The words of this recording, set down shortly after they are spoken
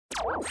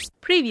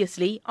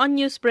Previously on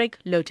Newsbreak,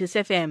 Lotus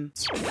FM.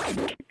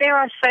 There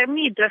are so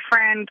many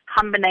different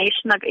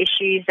combination of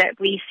issues that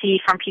we see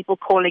from people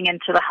calling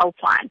into the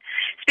helpline.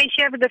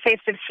 Especially over the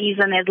festive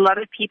season, there's a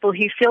lot of people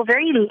who feel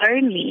very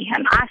lonely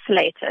and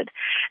isolated.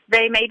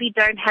 They maybe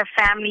don't have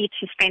family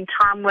to spend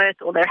time with,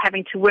 or they're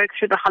having to work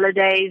through the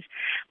holidays.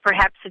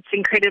 Perhaps it's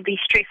incredibly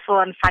stressful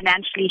and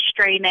financially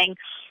straining.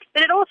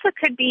 But it also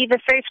could be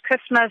the first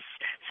Christmas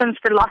since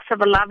the loss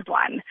of a loved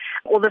one,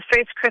 or the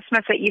first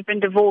Christmas that you've been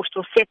divorced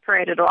or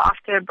separated or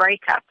after a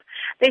breakup.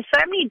 There's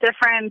so many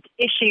different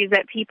issues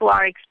that people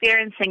are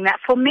experiencing that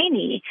for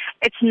many,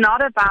 it's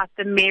not about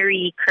the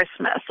Merry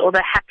Christmas or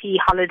the happy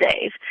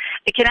holidays.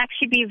 It can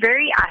actually be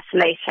very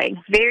isolating,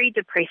 very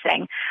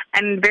depressing,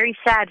 and very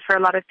sad for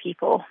a lot of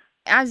people.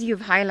 As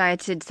you've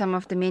highlighted some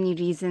of the many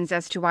reasons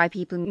as to why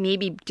people may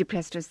be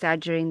depressed or sad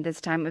during this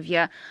time of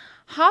year,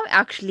 how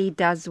actually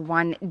does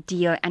one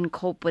deal and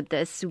cope with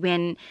this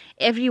when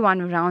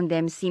everyone around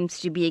them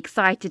seems to be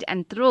excited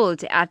and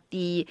thrilled at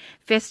the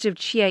festive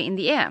cheer in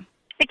the air?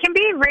 It can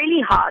be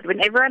really hard when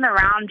everyone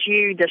around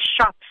you, the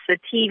shops, the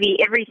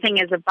TV, everything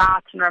is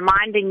about and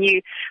reminding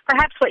you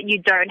perhaps what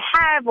you don't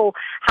have or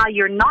how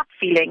you're not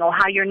feeling or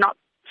how you're not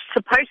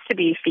supposed to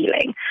be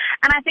feeling.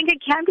 And I think it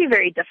can be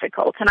very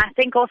difficult. And I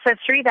think also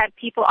through that,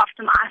 people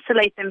often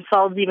isolate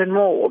themselves even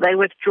more. They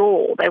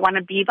withdraw. They want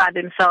to be by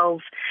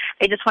themselves.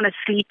 They just want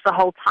to sleep the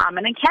whole time.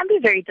 And it can be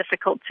very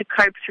difficult to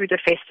cope through the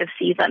festive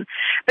season.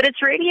 But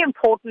it's really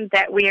important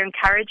that we are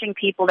encouraging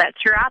people that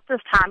throughout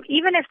this time,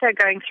 even if they're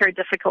going through a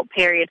difficult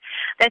period,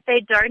 that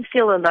they don't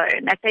feel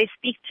alone, that they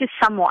speak to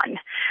someone,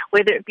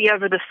 whether it be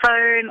over the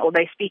phone or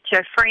they speak to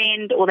a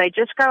friend or they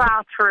just go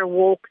out for a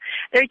walk.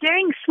 They're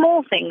doing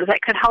small things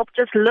that could help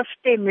just lift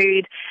their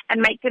mood and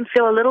make them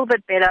feel a little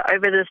bit better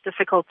over this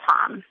difficult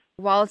time.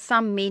 While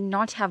some may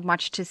not have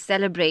much to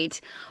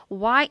celebrate,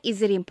 why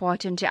is it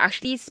important to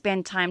actually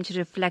spend time to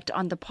reflect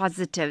on the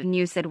positive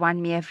news that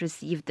one may have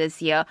received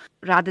this year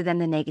rather than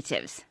the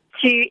negatives?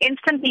 To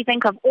instantly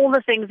think of all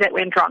the things that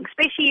went wrong.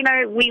 Especially,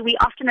 we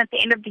often at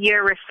the end of the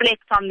year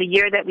reflect on the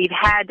year that we've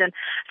had. And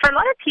for a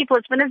lot of people,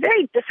 it's been a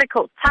very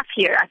difficult, tough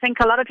year. I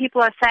think a lot of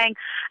people are saying,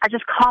 I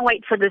just can't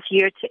wait for this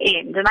year to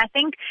end. And I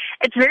think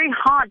it's very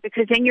hard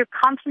because then you're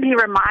constantly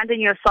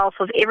reminding yourself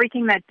of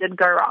everything that did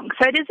go wrong.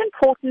 So it is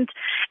important,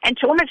 and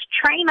to almost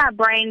train our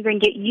brains and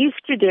get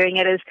used to doing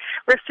it, is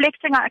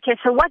reflecting on, okay,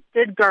 so what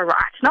did go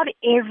right? Not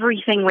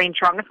everything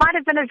went wrong. It might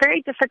have been a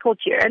very difficult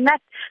year, and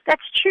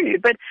that's true.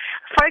 But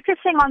focusing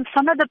on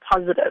some of the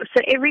positives.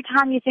 So every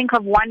time you think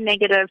of one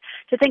negative,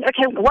 to think,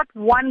 okay, what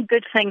one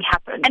good thing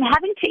happened? And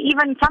having to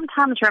even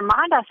sometimes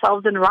remind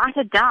ourselves and write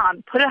it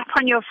down, put it up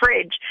on your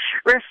fridge,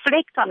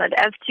 reflect on it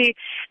as to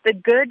the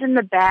good and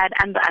the bad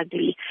and the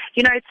ugly.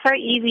 It's so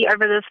easy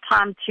over this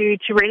time to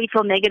really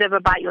feel negative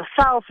about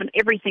yourself and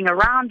everything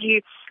around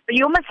you. But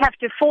you almost have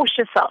to force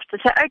yourself to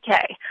say,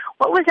 okay,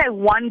 what was that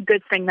one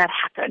good thing that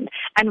happened,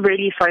 and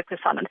really focus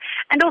on it.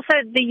 And also,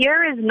 the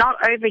year is not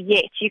over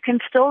yet. You can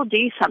still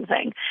do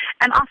something.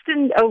 And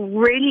often a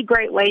really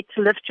great way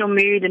to lift your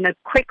mood in a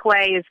quick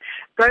way is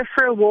go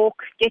for a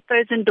walk, get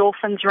those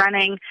endorphins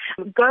running,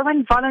 go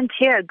and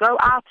volunteer, go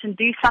out and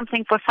do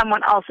something for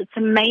someone else. It's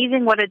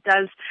amazing what it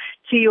does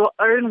to your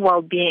own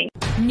well-being.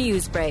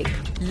 Newsbreak,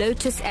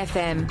 Lotus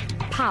FM,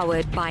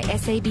 powered by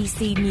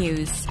SABC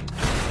News.